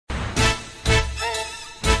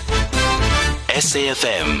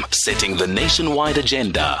SAFM, setting the nationwide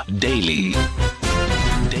agenda daily.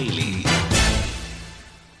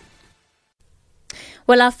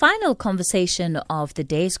 Well, our final conversation of the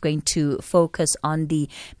day is going to focus on the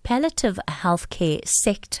palliative healthcare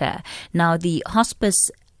sector. Now, the Hospice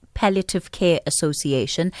Palliative Care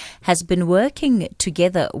Association has been working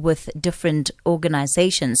together with different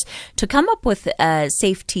organizations to come up with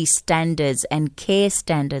safety standards and care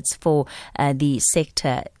standards for the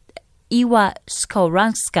sector. Ewa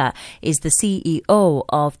Skowronska is the CEO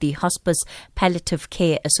of the Hospice Palliative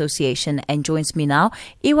Care Association and joins me now.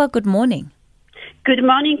 Ewa, good morning. Good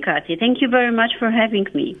morning, Kathy. Thank you very much for having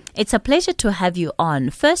me. It's a pleasure to have you on.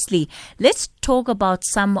 Firstly, let's talk about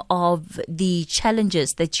some of the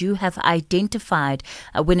challenges that you have identified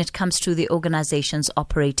when it comes to the organizations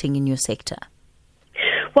operating in your sector.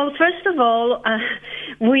 Well, first of all,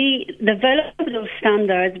 we developed those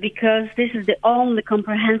standards because this is the only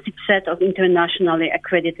comprehensive set of internationally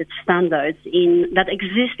accredited standards that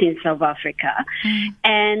exist in South Africa.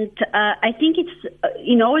 And I think it's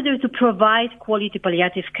in order to provide quality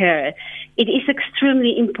palliative care, it is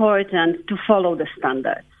extremely important to follow the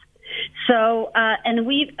standards. So, and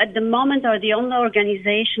we at the moment are the only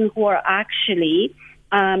organization who are actually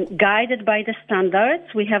guided by the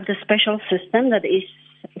standards. We have the special system that is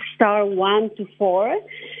star 1 to 4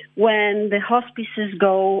 when the hospices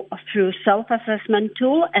go through self-assessment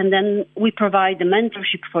tool, and then we provide the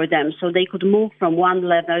mentorship for them so they could move from one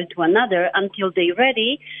level to another until they're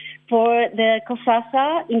ready for the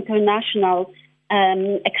COSASA international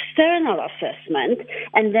external assessment,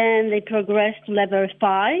 and then they progress to level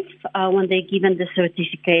 5 when they're given the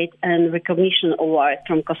certificate and recognition award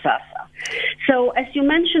from COSASA. So as you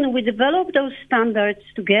mentioned, we developed those standards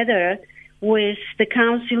together with the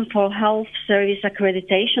Council for Health Service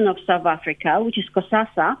Accreditation of South Africa, which is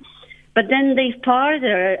COSASA, but then they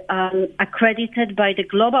further accredited by the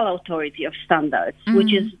Global Authority of Standards,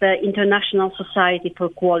 which is the International Society for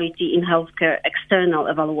Quality in Healthcare External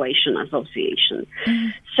Evaluation Association.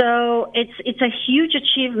 So it's a huge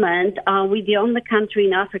achievement. We're the only country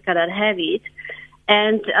in Africa that have it,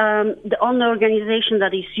 and the only organization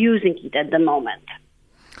that is using it at the moment.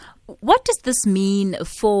 What does this mean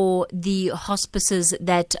for the hospices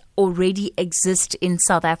that already exist in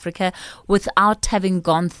South Africa without having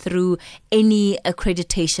gone through any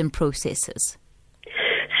accreditation processes?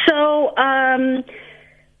 So,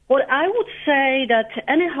 what I would say that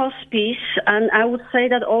any hospice, and I would say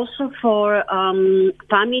that also for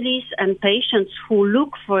families and patients who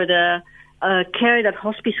look for the care that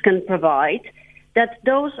hospice can provide, that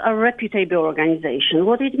those are reputable organizations.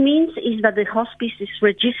 What it means is that the hospice is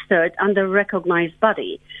registered under a recognized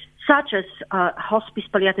body, such as Hospice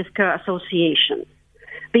Palliative Care Association.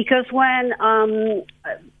 Because when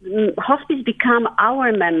hospice become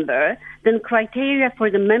our member, then criteria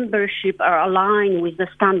for the membership are aligned with the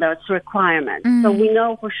standards requirements. So we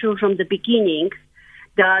know for sure from the beginning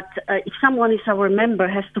that if someone is our member,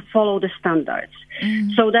 has to follow the standards.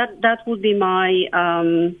 So that would be my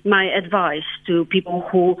my advice to people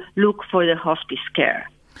who look for the hospice care.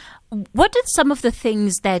 What are some of the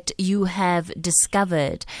things that you have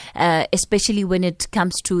discovered, especially when it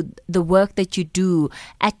comes to the work that you do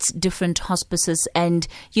at different hospices and,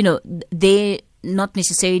 you know, they're not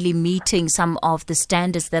necessarily meeting some of the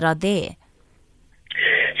standards that are there?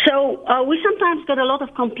 So we sometimes get a lot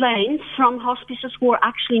of complaints from hospices who are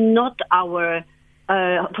actually not our,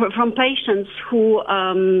 from patients who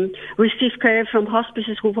receive care from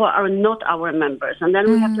hospices who are not our members. And then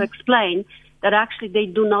we have to explain that actually they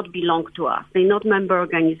do not belong to us. They're not member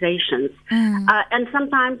organizations. And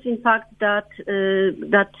sometimes, in fact, that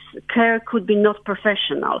care could be not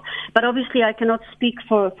professional. But obviously I cannot speak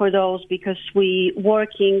for those because we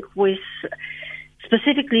working with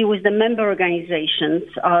specifically with the member organizations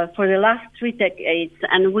for the last 3 decades,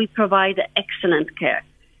 and we provide excellent care.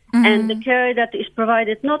 And the care that is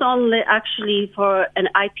provided not only actually for an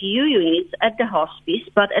IPU unit at the hospice,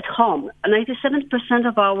 but at home. 97%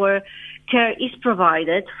 of our care is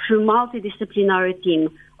provided through multidisciplinary team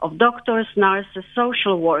of doctors, nurses,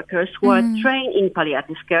 social workers who are trained in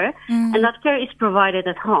palliative care, and that care is provided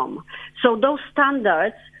at home. So those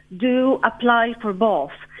standards do apply for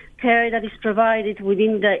both care that is provided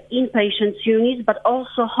within the inpatient units, but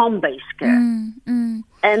also home-based care.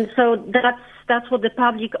 And so that's what the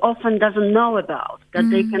public often doesn't know about, that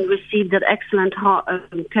they can receive that excellent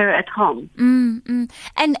care at home.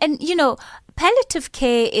 And you know, palliative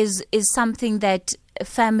care is something that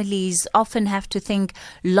families often have to think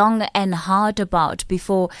long and hard about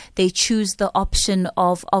before they choose the option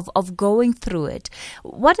of going through it.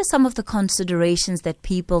 What are some of the considerations that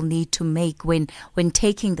people need to make when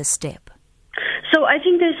taking the step? I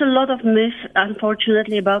think there's a lot of myth,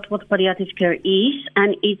 unfortunately, about what palliative care is,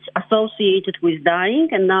 and it's associated with dying,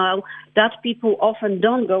 and now that people often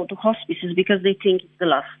don't go to hospices because they think it's the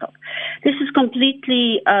last stop. This is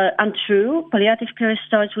completely untrue. Palliative care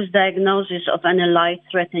starts with diagnosis of any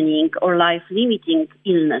life-threatening or life-limiting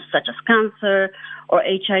illness, such as cancer or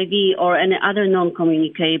HIV or any other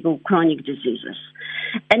non-communicable chronic diseases.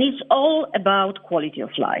 And it's all about quality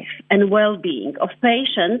of life and well-being of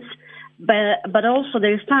patients, but also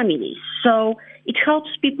their families. So it helps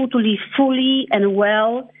people to live fully and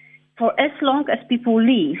well for as long as people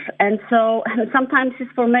live, and sometimes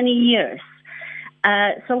it's for many years.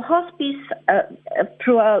 So hospice,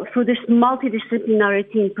 through this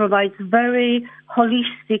multidisciplinary team, provides very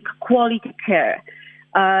holistic quality care,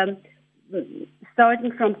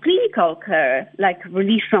 starting from clinical care, like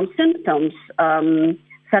relief from symptoms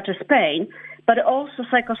such as pain, but also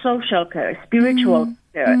psychosocial care, spiritual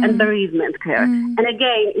care, and bereavement care. And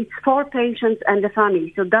again, it's for patients and the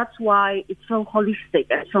family. So that's why it's so holistic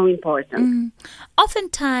and so important.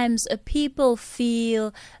 Oftentimes, people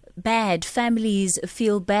feel bad, families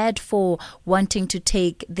feel bad for wanting to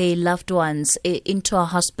take their loved ones into a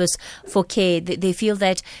hospice for care. They feel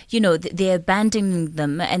that, they're abandoning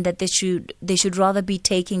them and that they should rather be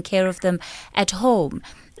taking care of them at home.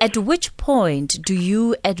 At which point do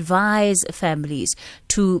you advise families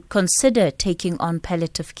to consider taking on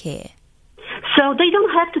palliative care? So they don't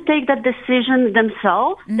have to take that decision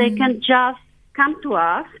themselves. They can just come to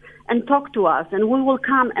us and talk to us, and we will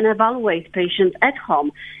come and evaluate patients at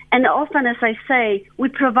home. And often, as I say, we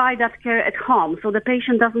provide that care at home, so the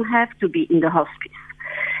patient doesn't have to be in the hospice.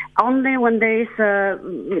 Only when there is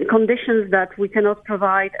conditions that we cannot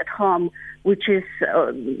provide at home, which is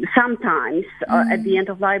sometimes at the end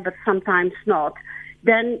of life, but sometimes not,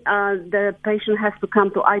 then the patient has to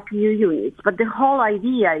come to IPU units. But the whole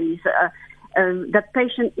idea is that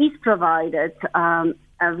patient is provided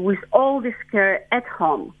with all this care at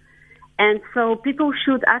home. And so people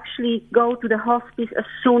should actually go to the hospice as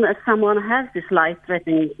soon as someone has this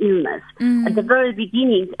life-threatening illness at the very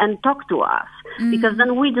beginning and talk to us, because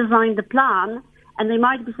then we design the plan, and they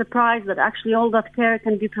might be surprised that actually all that care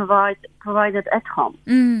can be provided at home.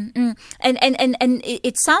 And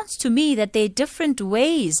it sounds to me that there are different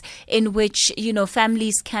ways in which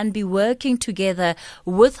families can be working together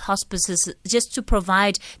with hospices just to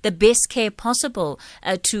provide the best care possible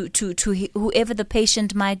to whoever the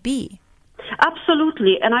patient might be.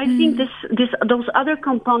 Absolutely, and I think those other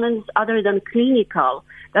components other than clinical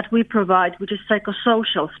that we provide, which is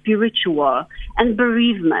psychosocial, spiritual, and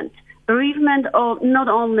bereavement. Bereavement, not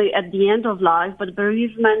only at the end of life, but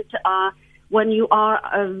bereavement when you are,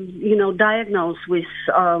 diagnosed with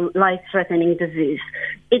life-threatening disease.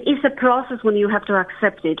 It is a process when you have to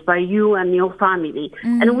accept it by you and your family,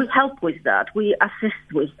 and we help with that. We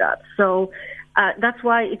assist with that. So that's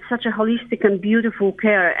why it's such a holistic and beautiful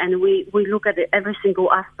care, and we look at every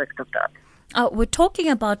single aspect of that. We're talking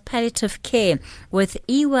about palliative care with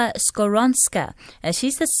Ewa Skowronska.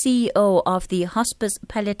 She's the CEO of the Hospice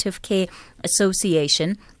Palliative Care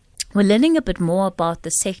Association. We're learning a bit more about the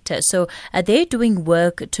sector. So they're doing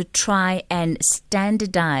work to try and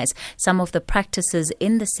standardize some of the practices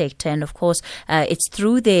in the sector. And of course, it's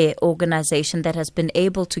through their organization that has been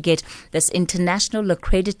able to get this international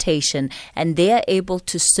accreditation. And they are able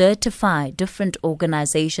to certify different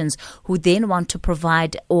organizations who then want to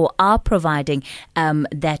provide or are providing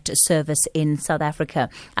that service in South Africa.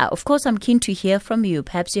 Of course, I'm keen to hear from you.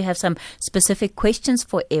 Perhaps you have some specific questions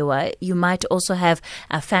for Ewa. You might also have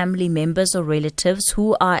family members or relatives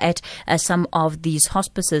who are at some of these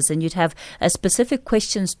hospices, and you'd have specific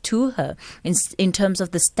questions to her in terms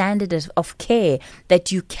of the standard of care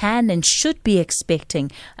that you can and should be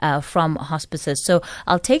expecting from hospices. So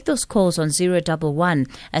I'll take those calls on 011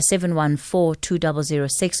 714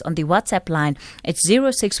 2006. On the WhatsApp line, it's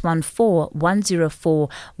 0614 104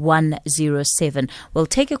 107. We'll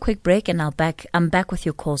take a quick break, and I'm back with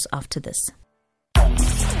your calls after this.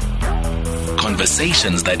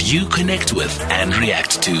 Conversations that you connect with and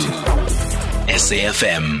react to.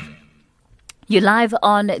 SAFM. You're live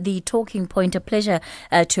on the Talking Point. A pleasure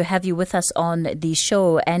to have you with us on the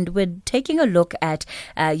show. And we're taking a look at,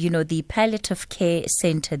 the Palliative Care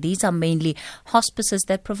Center. These are mainly hospices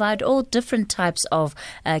that provide all different types of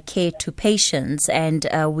care to patients. And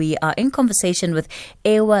we are in conversation with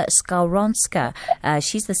Ewa Skowronska.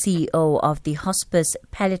 She's the CEO of the Hospice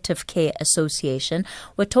Palliative Care Association.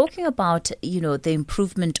 We're talking about, the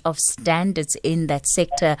improvement of standards in that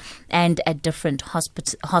sector and at different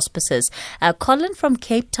hospices. Colin from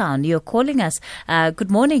Cape Town, you're calling us.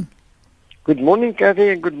 Good morning. Good morning, Kathy,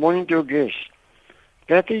 and good morning to your guests.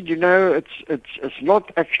 Kathy, it's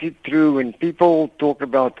not actually true when people talk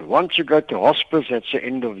about once you go to hospice, that's the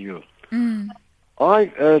end of you. Since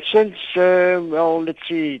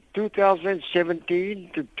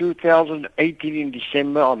 2017 to 2018 in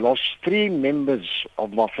December, I lost 3 members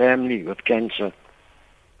of my family with cancer.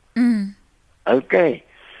 Okay.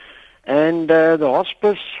 And the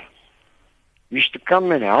hospice used to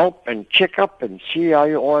come and help and check up and see how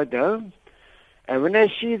you are at home. And when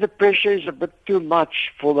they see the pressure is a bit too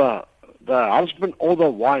much for the husband or the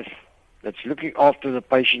wife that's looking after the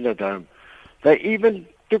patient at home, they even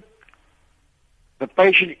took the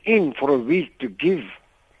patient in for a week to give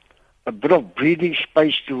a bit of breathing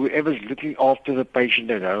space to whoever's looking after the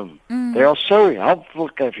patient at home. They are so helpful,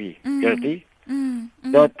 Kathy, that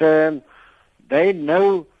they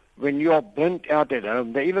know when you are burnt out at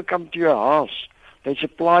home. They even come to your house. They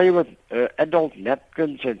supply you with adult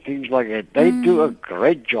napkins and things like that. They do a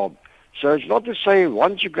great job. So it's not to say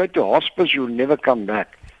once you go to hospice, you'll never come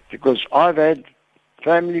back. Because I've had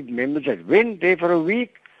family members that went there for a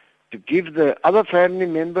week to give the other family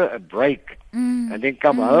member a break and then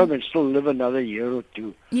come home and still live another year or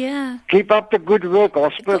 2. Yeah. Keep up the good work,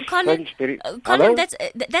 hospice. Colin,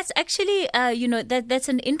 that's actually, that's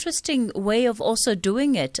an interesting way of also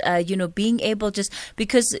doing it. Being able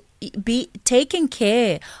because taking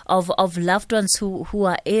care of loved ones who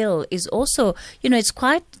are ill is also, it's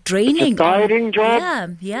quite draining. It's a tiring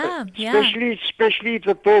job. Yeah. Especially if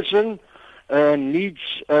the person needs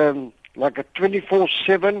like a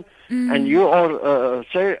 24/7, and you are,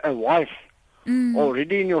 say, a wife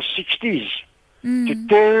already in your 60s, to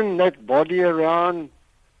turn that body around,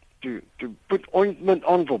 to put ointment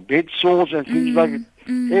on for bed sores and things like that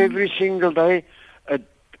every single day, it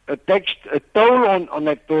takes a toll on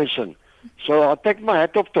that person. So I take my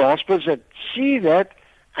hat off to hospitals that see that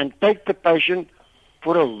and take the patient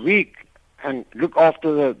for a week and look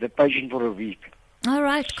after the patient for a week. All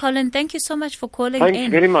right, Colin, thank you so much for calling in.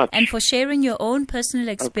 Thanks very much. And for sharing your own personal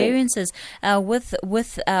experiences with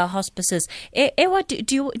hospices. Ewa,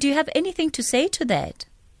 do you have anything to say to that?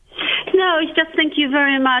 No, it's just thank you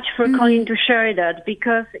very much for calling to share that,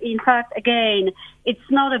 because in fact, again,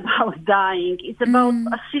 it's not about dying. It's about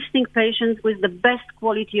assisting patients with the best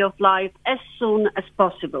quality of life as soon as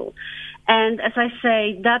possible. And as I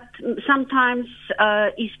say, that sometimes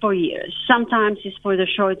is for years, sometimes is for the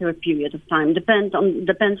shorter period of time, depends on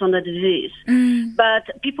the disease.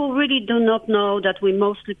 But people really do not know that we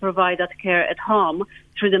mostly provide that care at home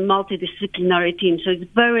through the multidisciplinary team. So it's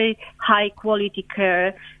very high quality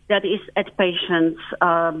care that is at patient's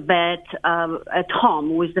bed at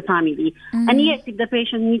home with the family. And yes, if the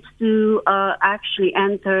patient needs to actually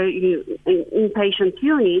enter inpatient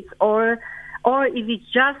units, or if it's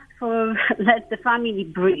just for let the family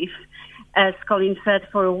breathe, as Colin said,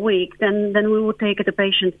 for a week, then we will take the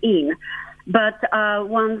patient in. But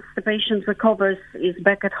once the patient recovers, is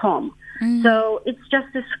back at home. So it's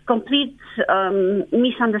just this complete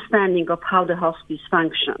misunderstanding of how the hospice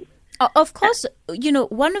functions. Of course,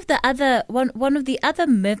 one of the other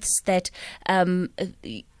myths that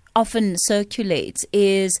often circulates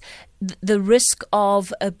is the risk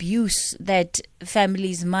of abuse that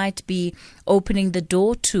families might be opening the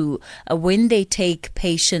door to when they take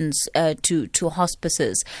patients to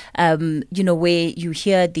hospices. Where you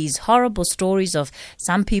hear these horrible stories of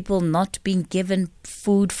some people not being given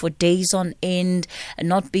food for days on end,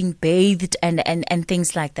 not being bathed, and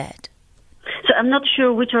things like that. So I'm not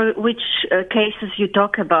sure which cases you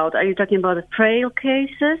talk about. Are you talking about the frail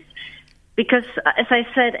cases? Because, as I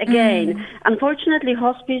said again, unfortunately,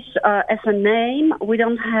 hospice as a name, we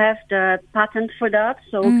don't have the patent for that.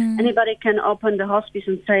 So anybody can open the hospice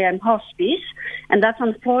and say, I'm hospice. And that's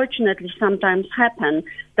unfortunately sometimes happen.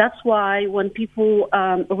 That's why when people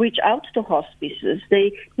reach out to hospices,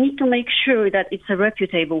 they need to make sure that it's a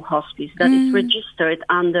reputable hospice, that it's registered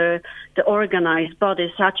under the organized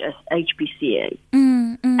bodies such as HPCA.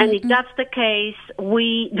 And if that's the case,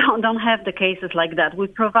 we don't have the cases like that. We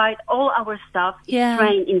provide all our staff is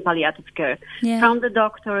trained in palliative care, from the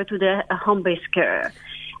doctor to the home-based care.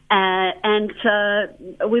 And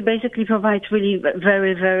we basically provide really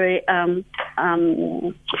very, very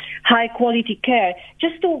high-quality care.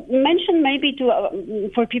 Just to mention maybe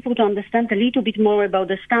for people to understand a little bit more about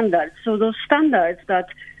the standards. So those standards that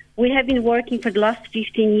we have been working for the last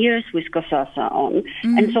 15 years with COSASA on.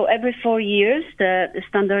 And so every 4 years, the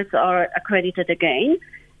standards are accredited again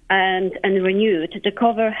and renewed to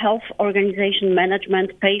cover health organization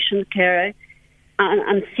management, patient care,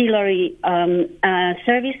 ancillary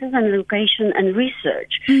services and education and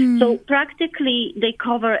research. So practically they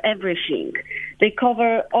cover everything. They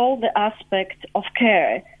cover all the aspects of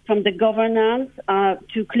care from the governance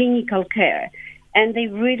to clinical care. And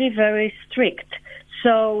they're really very strict.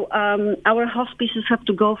 So our hospices have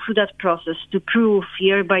to go through that process to prove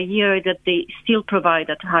year by year that they still provide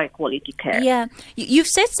that high quality care. Yeah, you've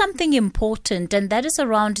said something important, and that is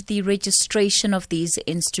around the registration of these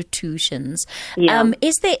institutions. Yeah.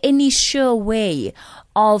 Is there any sure way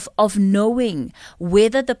of knowing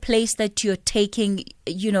whether the place that you're taking,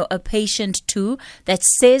 a patient to that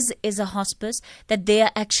says is a hospice, that they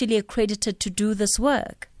are actually accredited to do this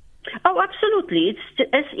work? Oh, absolutely. It's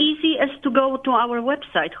as easy as to go to our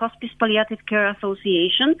website, Hospice Palliative Care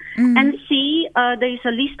Association, and see there is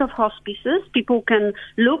a list of hospices. People can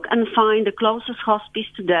look and find the closest hospice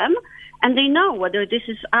to them, and they know whether this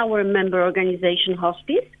is our member organization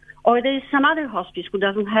hospice or there is some other hospice who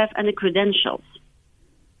doesn't have any credentials.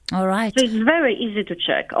 All right. So it's very easy to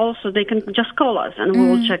check. Also, they can just call us and we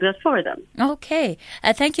will check that for them. Okay.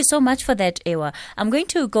 Thank you so much for that, Ewa. I'm going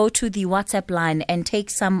to go to the WhatsApp line and take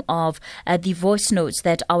some of the voice notes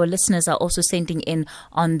that our listeners are also sending in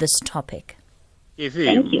on this topic.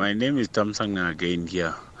 Thank you. My name is Tamsang again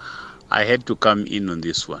here. I had to come in on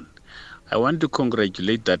this one. I want to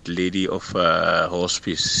congratulate that lady of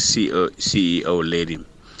Hospice, CEO lady.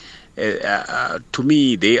 To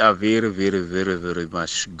me, they are very, very, very, very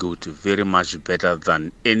much good, very much better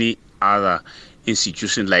than any other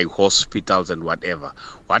institution like hospitals and whatever.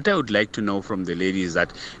 What I would like to know from the lady is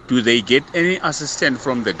that, do they get any assistance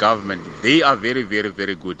from the government? They are very, very,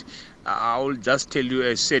 very good. I will just tell you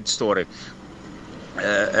a sad story.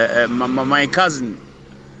 My cousin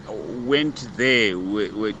went there,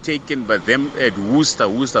 were taken by them at Worcester.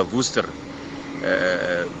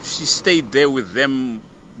 She stayed there with them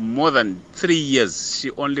more than 3 years. She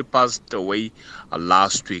only passed away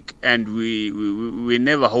last week, and we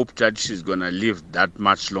never hoped that she's gonna live that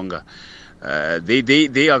much longer.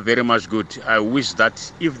 They are very much good. I wish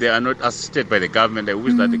that if they are not assisted by the government, I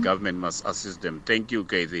wish that the government must assist them. Thank you,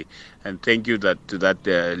 Kathy, and thank you to that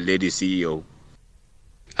lady CEO.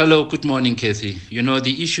 Hello, good morning, Kathy.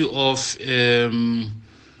 The issue of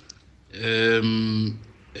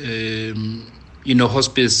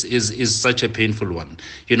hospice is such a painful one.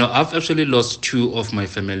 I've actually lost 2 of my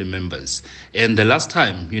family members. And the last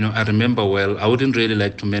time, I remember well, I wouldn't really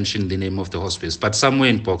like to mention the name of the hospice, but somewhere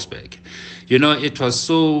in Boksburg. It was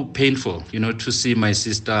so painful, to see my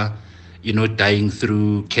sister, dying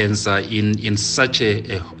through cancer in such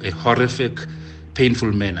a horrific,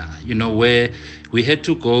 painful manner, where we had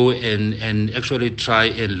to go and actually try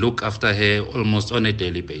and look after her almost on a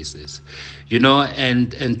daily basis.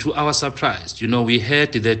 And to our surprise, we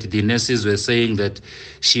heard that the nurses were saying that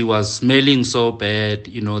she was smelling so bad,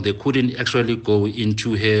 they couldn't actually go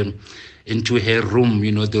into her room,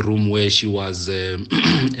 the room where she was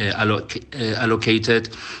allocated.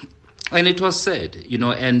 And it was sad,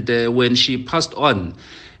 and when she passed on,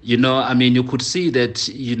 you could see that,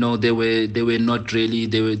 they were not really,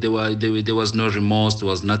 there was no remorse, there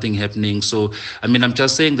was nothing happening. So, I'm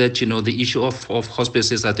just saying that, the issue of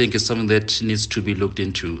hospices, I think, is something that needs to be looked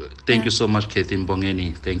into. Thank you so much, Kathy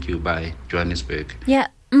Mbongeni. Thank you. Bye. Johannesburg. Yeah.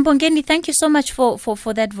 Mbongeni, thank you so much for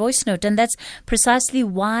that voice note. And that's precisely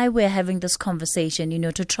why we're having this conversation,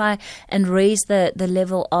 to try and raise the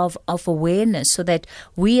level of awareness so that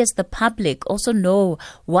we as the public also know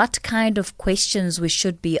what kind of questions we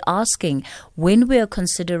should be asking when we're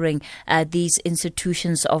considering these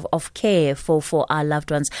institutions of care for our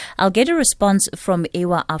loved ones. I'll get a response from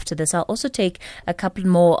Ewa after this. I'll also take a couple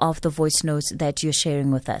more of the voice notes that you're sharing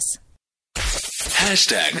with us.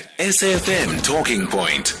 #SAFM Talking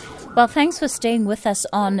Point. Well, thanks for staying with us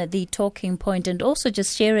on the Talking Point and also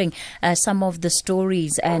just sharing some of the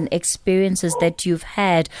stories and experiences that you've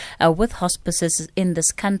had with hospices in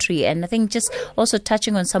this country. And I think just also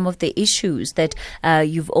touching on some of the issues that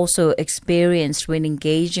you've also experienced when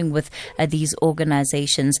engaging with these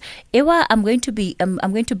organizations. Ewa, I'm going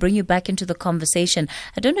to bring you back into the conversation.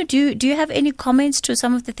 I don't know, do you have any comments to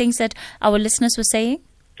some of the things that our listeners were saying?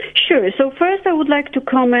 Sure. So first, I would like to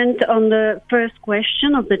comment on the first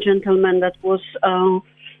question of the gentleman that was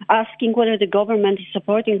asking whether the government is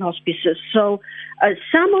supporting hospices. So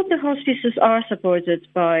some of the hospices are supported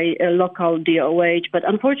by a local DOH, but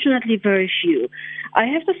unfortunately very few. I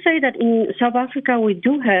have to say that in South Africa, we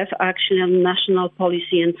do have actually a national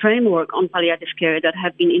policy and framework on palliative care that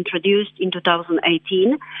have been introduced in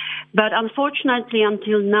 2018. But unfortunately,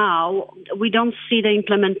 until now, we don't see the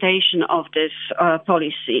implementation of this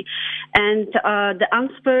policy. And the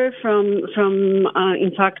answer from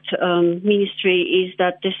ministry is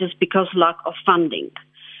that this is because lack of funding.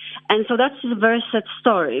 And so that's a very sad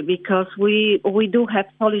story because we do have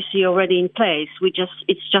policy already in place.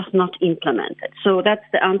 It's just not implemented. So that's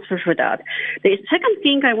the answer for that. The second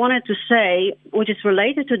thing I wanted to say, which is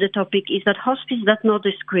related to the topic, is that hospice does not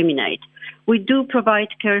discriminate. We do provide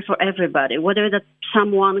care for everybody, whether that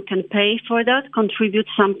someone can pay for that, contribute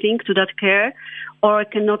something to that care, or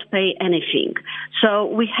cannot pay anything. So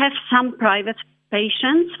we have some private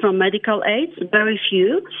patients from medical aids, very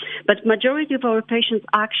few, but majority of our patients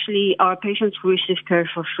actually are patients who receive care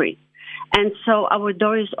for free. And so our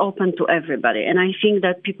door is open to everybody, and I think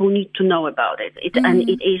that people need to know about it. And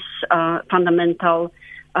it is fundamental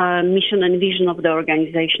mission and vision of the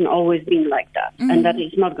organization, always been like that, and that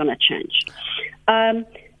is not going to change.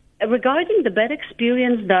 Regarding the bad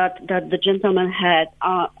experience that the gentleman had,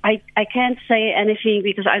 I can't say anything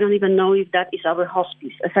because I don't even know if that is our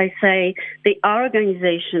hospice. As I say, there are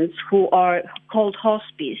organizations who are called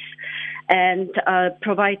hospice and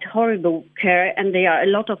provide horrible care, and there are a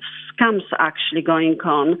lot of scams actually going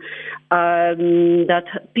on, that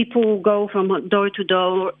people go from door to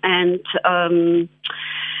door and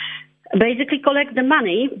basically collect the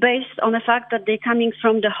money based on the fact that they're coming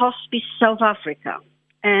from the hospice South Africa.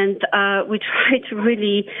 And we try to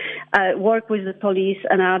really work with the police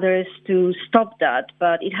and others to stop that,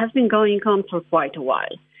 but it has been going on for quite a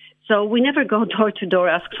while. So we never go door to door,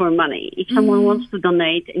 ask for money. If someone wants to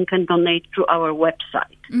donate, and can donate through our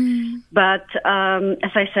website. But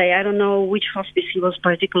as I say, I don't know which hospice he was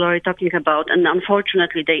particularly talking about, and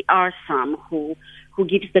unfortunately there are some who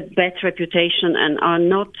gives the bad reputation and are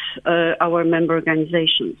not our member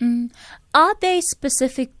organizations. Are there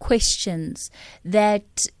specific questions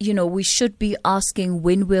that, we should be asking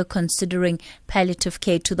when we're considering palliative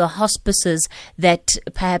care to the hospices that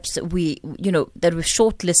perhaps that we've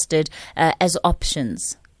shortlisted as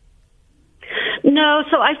options? No,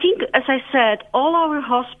 so I think, as I said, all our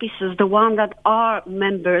hospices, the ones that are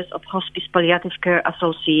members of Hospice Palliative Care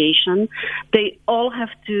Association, they all have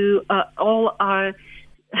to, all are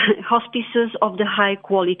hospices of the high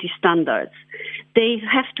quality standards. They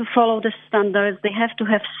have to follow the standards, they have to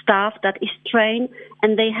have staff that is trained,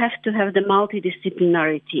 and they have to have the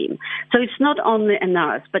multidisciplinary team. So it's not only a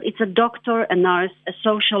nurse, but it's a doctor, a nurse, a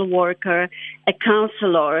social worker, a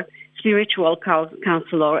counselor, spiritual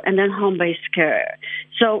counselor, and then home-based care.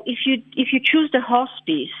 So if you choose the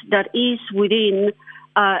hospice that is within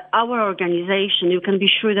our organization, you can be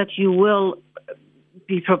sure that you will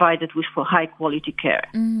be provided with high-quality care.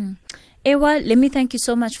 Ewa, let me thank you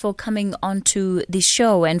so much for coming on to the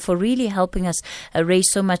show and for really helping us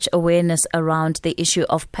raise so much awareness around the issue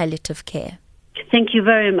of palliative care. Thank you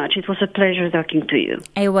very much. It was a pleasure talking to you.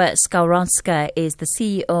 Ewa Skowronska is the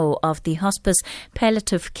CEO of the Hospice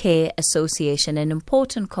Palliative Care Association. An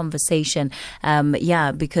important conversation,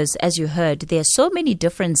 because as you heard, there are so many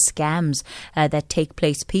different scams that take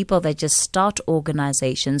place. People that just start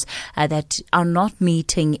organizations that are not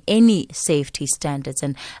meeting any safety standards,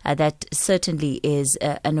 and that certainly is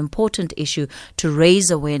an important issue to raise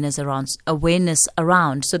awareness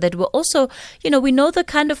around, so that we're also, we know the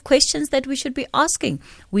kind of questions that we should be asking.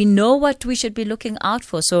 We know what we should be looking out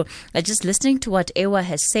for. So just listening to what Ewa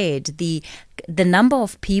has said, the number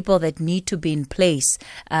of people that need to be in place,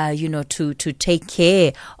 to take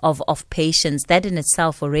care of patients, that in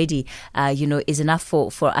itself already, is enough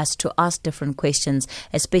for us to ask different questions,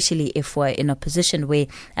 especially if we're in a position where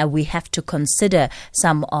we have to consider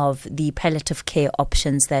some of the palliative care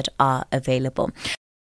options that are available.